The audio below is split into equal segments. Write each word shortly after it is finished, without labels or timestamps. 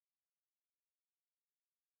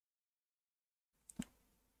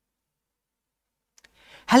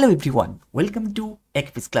Hello everyone, welcome to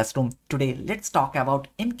Equips Classroom. Today let's talk about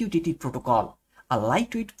MQTT protocol, a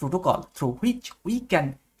lightweight protocol through which we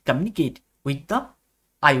can communicate with the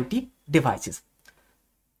IoT devices.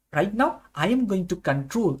 Right now I am going to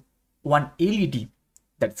control one LED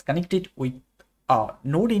that's connected with a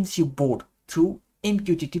NodeMCU board through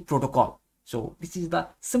MQTT protocol. So this is the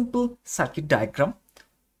simple circuit diagram.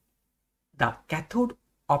 The cathode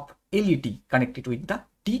of LED connected with the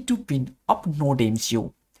T2 pin of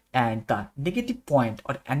NodeMCU and the negative point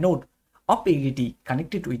or anode of LED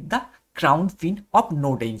connected with the ground pin of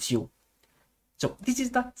NodeMCU. So this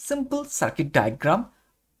is the simple circuit diagram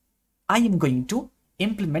I am going to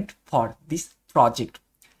implement for this project.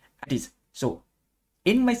 So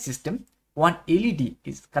in my system, one LED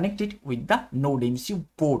is connected with the NodeMCU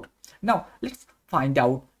board. Now let's find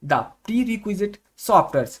out the prerequisite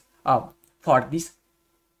softwares for this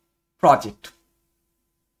project.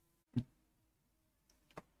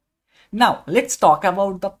 Now let's talk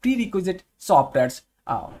about the prerequisite softwares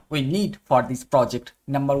we need for this project.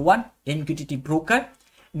 Number one, MQTT broker.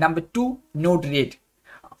 Number two, Node-RED.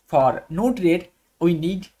 For Node-RED, we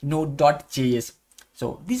need Node.js.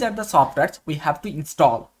 So these are the softwares we have to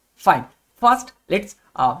install. Fine. First, let's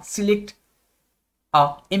select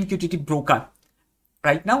MQTT broker.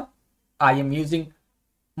 Right now, I am using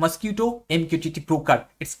Mosquitto MQTT broker.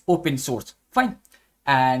 It's open source. Fine.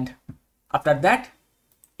 And after that,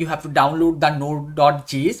 you have to download the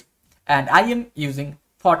node.js, and I am using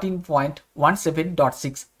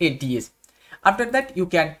 14.17.6 ATS. After that, you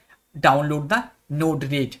can download the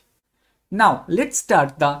Node-RED. Now let's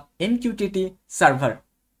start the MQTT server.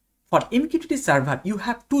 For MQTT server, you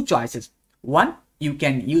have two choices. One, you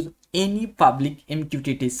can use any public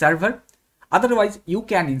MQTT server. Otherwise, you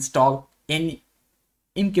can install any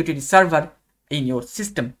MQTT server in your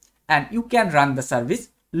system and you can run the service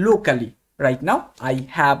locally. Right now, I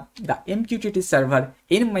have the MQTT server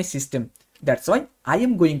in my system. That's why I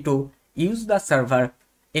am going to use the server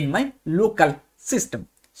in my local system.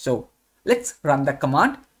 So let's run the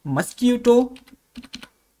command mosquitto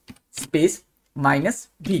space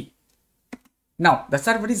 -v. Now the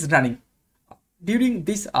server is running. During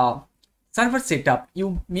this server setup,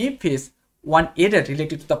 you may face one error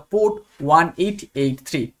related to the port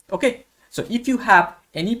 1883. Okay, so if you have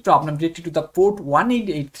any problem related to the port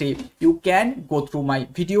 1883, you can go through my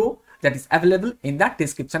video that is available in the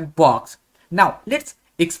description box. Now let's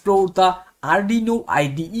explore the Arduino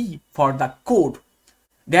IDE for the code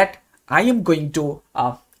that I am going to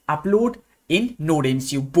upload in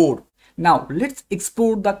NodeMCU board. Now let's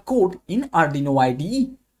explore the code in Arduino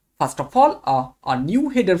IDE. First of all, a new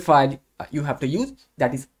header file you have to use,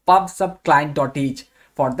 that is pubsubclient.h.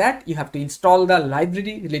 For that, you have to install the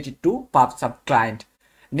library related to pubsubclient.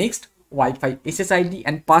 Next, Wi-Fi SSID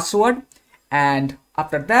and password, and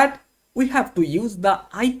after that we have to use the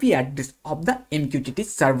IP address of the MQTT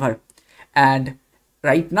server. And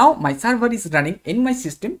right now my server is running in my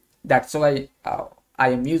system, that's why I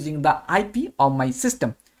am using the IP of my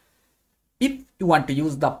system. If you want to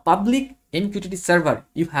use the public MQTT server,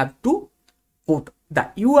 you have to put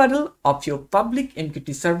the URL of your public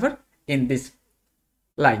MQTT server in this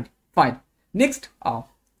line. Fine. Next,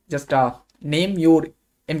 just name your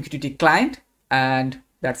MQTT client, and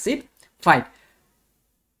that's it. Fine.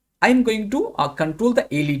 I am going to control the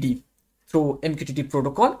LED through MQTT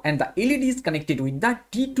protocol, and the LED is connected with the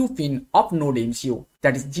T2 pin of NodeMCU,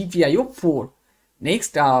 that is GPIO 4.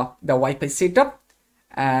 Next, the Wi-Fi setup,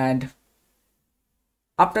 and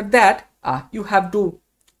after that, you have to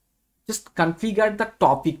just configure the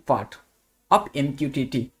topic part of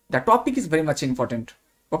MQTT. The topic is very much important.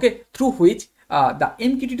 Okay, through which the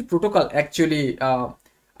MQTT protocol actually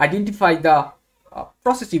identify the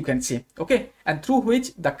process, you can say. Okay, and through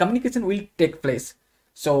which the communication will take place.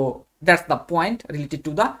 So that's the point related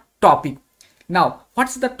to the topic. Now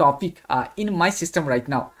what's the topic in my system right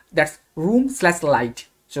now? That's room/light.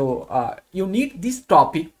 So you need this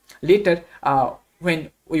topic later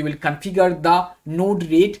when we will configure the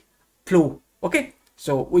Node-RED flow. Okay,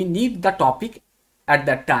 so we need the topic at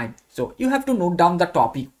that time, so you have to note down the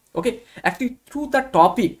topic. Okay, actually through the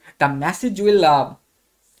topic the message will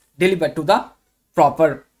deliver to the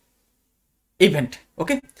proper event.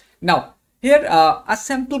 Okay, now here a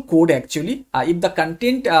sample code actually, if the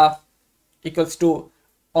content equals to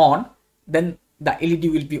on, then the LED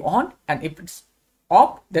will be on, and if it's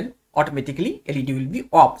off, then automatically LED will be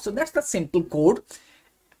off. So that's the simple code.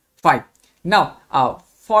 Fine. Now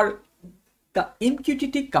for the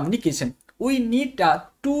MQTT communication, we need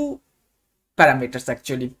two parameters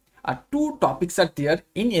actually. Two topics are there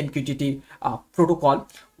in MQTT protocol.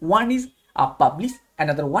 One is publish,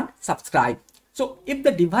 another one subscribe. So if the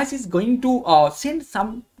device is going to send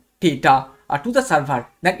some data to the server,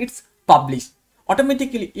 then it's published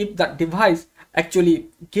automatically. If the device actually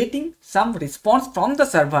getting some response from the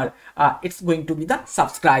server, it's going to be the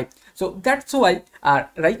subscribe. So that's why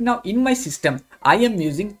right now in my system I am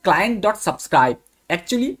using client.subscribe.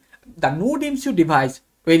 Actually the NodeMCU device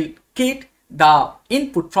will get the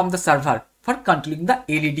input from the server for controlling the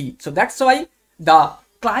LED. So that's why the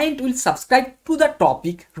client will subscribe to the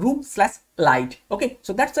topic room/light. Okay,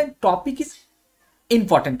 so that's why topic is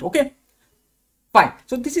important. Okay, fine.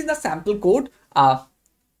 So this is the sample code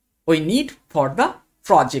we need for the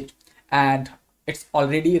project, and it's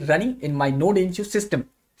already running in my NodeMCU system.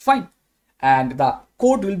 Fine, and the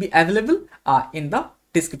code will be available in the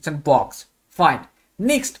description box. Fine.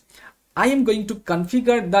 Next, I am going to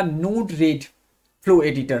configure the Node-RED flow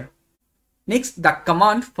editor. Next, the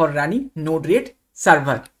command for running Node-RED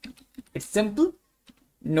server. It's simple,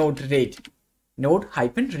 Node-RED,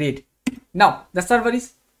 node-red. Now the server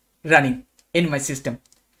is running in my system,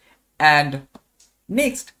 and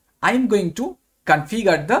next I am going to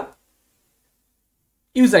configure the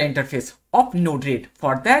user interface of Node-RED.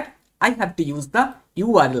 For that, I have to use the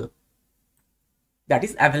URL that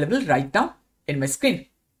is available right now in my screen,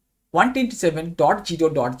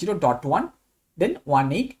 127.0.0.1, then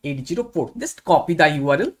 18804. Just copy the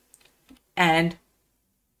URL and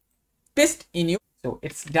paste in your. So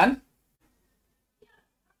it's done.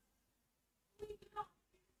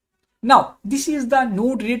 Now this is the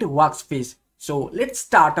Node-RED workspace. So let's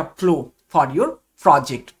start a flow for your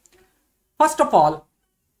project. First of all,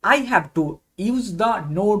 I have to use the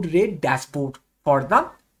Node-RED dashboard for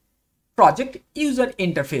the project user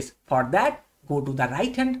interface. For that, go to the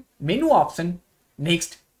right hand menu option,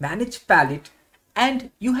 next manage palette,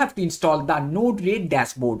 and you have to install the Node-RED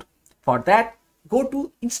dashboard. For that, go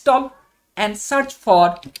to install and search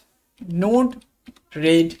for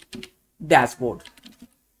Node-RED dashboard.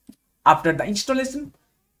 After the installation,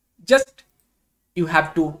 just you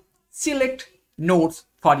have to select nodes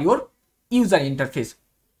for your user interface.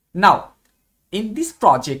 Now in this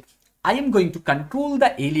project, I am going to control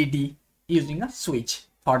the LED using a switch.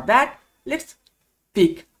 For that, let's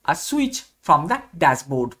pick a switch from the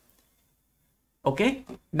dashboard. Okay,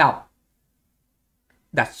 now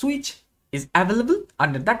the switch is available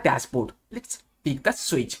under the dashboard. Let's pick the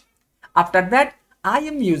switch. After that, I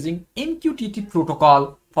am using MQTT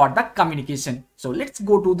protocol for the communication. So let's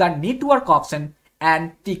go to the network option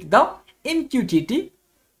and pick the MQTT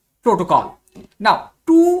protocol. Now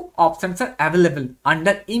two options are available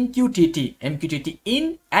under MQTT, MQTT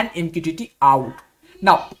in and MQTT out.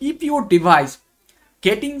 Now if your device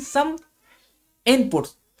getting some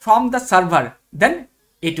inputs from the server, then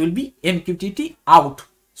it will be MQTT out.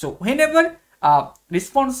 So whenever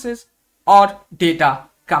responses or data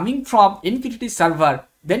coming from MQTT server,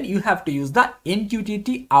 then you have to use the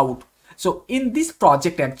MQTT out. So in this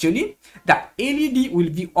project, actually the LED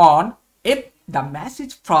will be on if the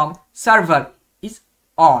message from server is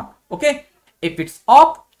on. Okay, if it's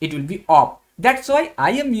off, it will be off. That's why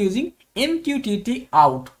I am using MQTT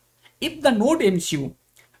out. If the NodeMCU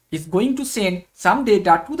is going to send some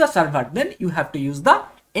data to the server, then you have to use the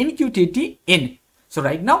MQTT in. So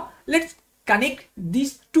right now, let's connect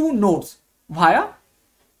these two nodes via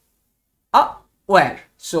a wire.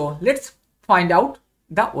 So let's find out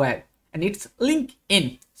the wire, and it's link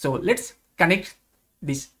in. So let's connect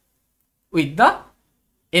this with the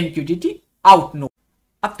MQTT out node.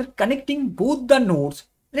 After connecting both the nodes,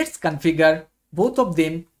 let's configure both of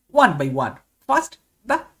them one by one. First,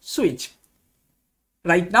 the switch.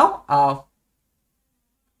 Right now,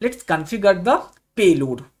 let's configure the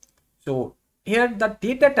payload. So here the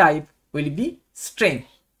data type will be string,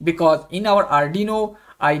 because in our Arduino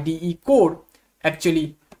IDE code,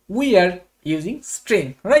 actually we are using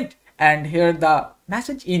string, right? And here the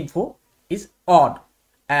message info is on,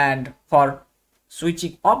 and for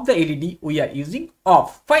switching off the LED we are using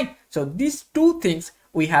off. Fine. So these two things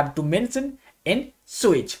we have to mention in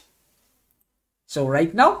switch. So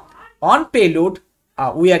right now on payload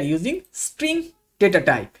we are using string data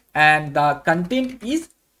type, and the content is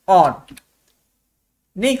on.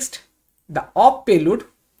 Next, the off payload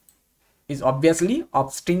is obviously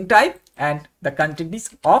of string type, and the content is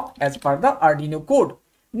off as per the Arduino code.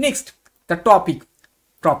 Next, the topic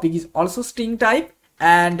is also string type,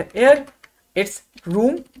 and here it's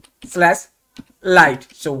room/light.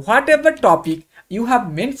 So whatever topic you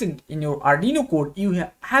have mentioned in your Arduino code, you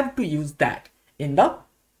have to use that in the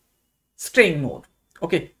string mode.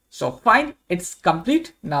 Okay, so fine, it's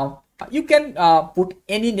complete. Now you can put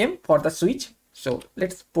any name for the switch. So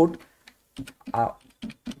let's put a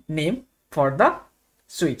name for the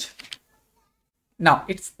switch. Now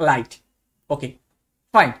it's light. Okay,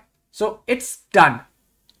 fine. So it's done.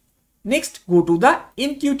 Next, go to the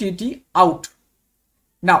MQTT out.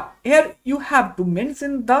 Now here you have to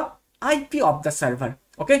mention the IP of the server.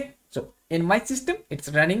 Okay, so in my system it's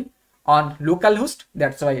running on localhost,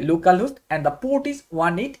 that's why localhost, and the port is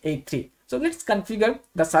 1883. So let's configure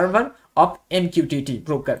the server of MQTT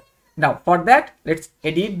broker. Now for that, let's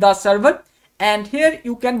edit the server, and here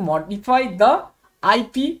you can modify the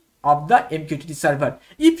IP of the MQTT server.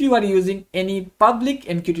 If you are using any public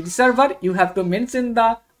MQTT server, you have to mention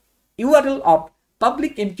the URL of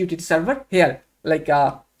public MQTT server here, like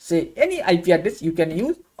say any IP address you can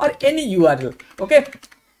use or any URL. Okay,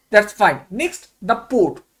 that's fine. Next, the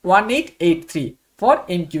port 1883 for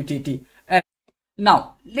MQTT. And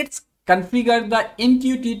now let's configure the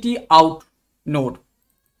MQTT out node.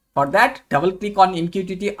 For that, double click on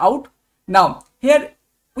MQTT out. Now here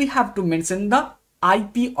we have to mention the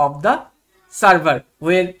IP of the server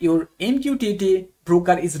where your MQTT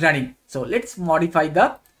broker is running. So let's modify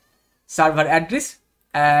the server address,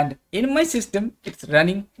 and in my system it's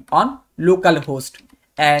running on localhost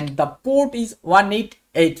and the port is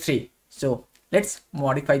 1883. So let's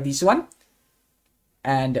modify this one,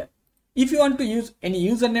 and if you want to use any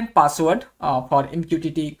username password for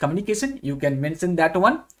MQTT communication, you can mention that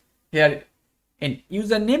one here in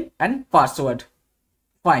username and password.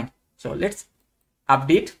 Fine. So let's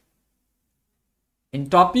update. In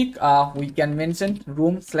topic we can mention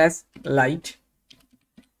room/light.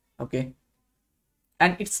 Okay,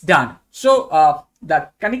 and it's done. So the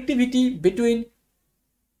connectivity between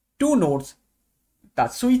two nodes, the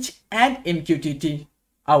switch and MQTT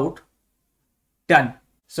out, done.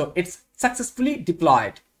 So it's successfully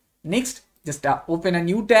deployed. Next, just open a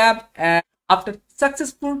new tab, and after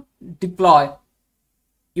successful deploy,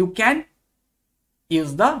 you can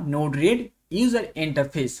use the Node-RED user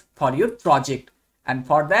interface for your project, and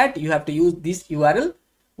for that you have to use this URL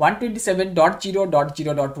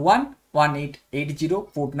 127.0.0.1 1880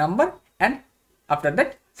 port number, and after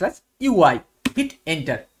that /UI, hit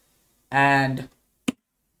enter, and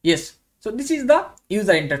yes, so this is the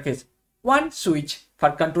user interface. One switch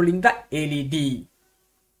for controlling the LED.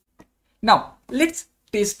 Now let's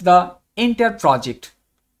test the entire project.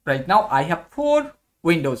 Right now I have 4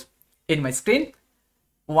 windows in my screen.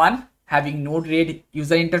 One having Node-RED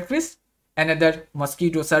user interface, another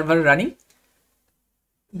Mosquitto server running.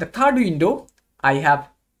 The third window I have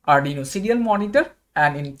Arduino serial monitor,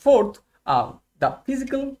 and in fourth the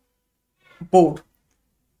physical board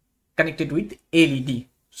connected with LED.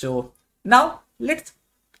 So now let's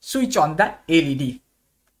switch on the LED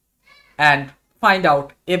and find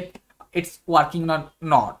out if it's working or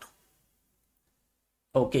not.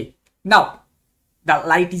 Okay, now the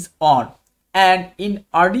light is on, and in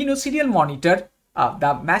Arduino serial monitor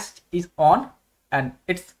the match is on and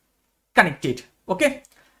it's connected. Okay,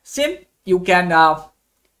 same you can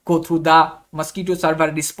go through the Mosquitto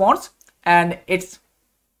server response, and it's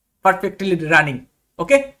perfectly running.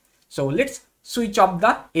 Okay, so let's switch off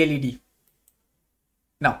the LED.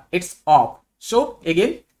 Now it's off. So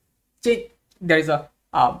again, say there is a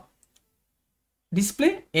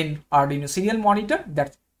display in Arduino serial monitor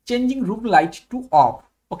that's changing room light to off.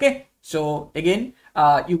 Okay, so again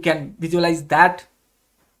you can visualize that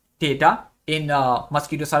data in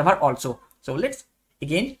Mosquitto server also. So let's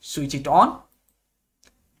again switch it on.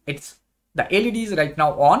 It's the LED is right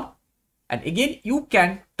now on, and again you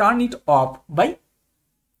can turn it off by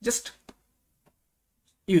just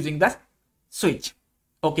using the switch.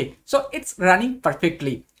 Okay, so it's running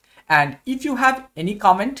perfectly. And if you have any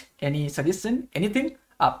comment, any suggestion, anything,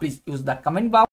 please use the comment box.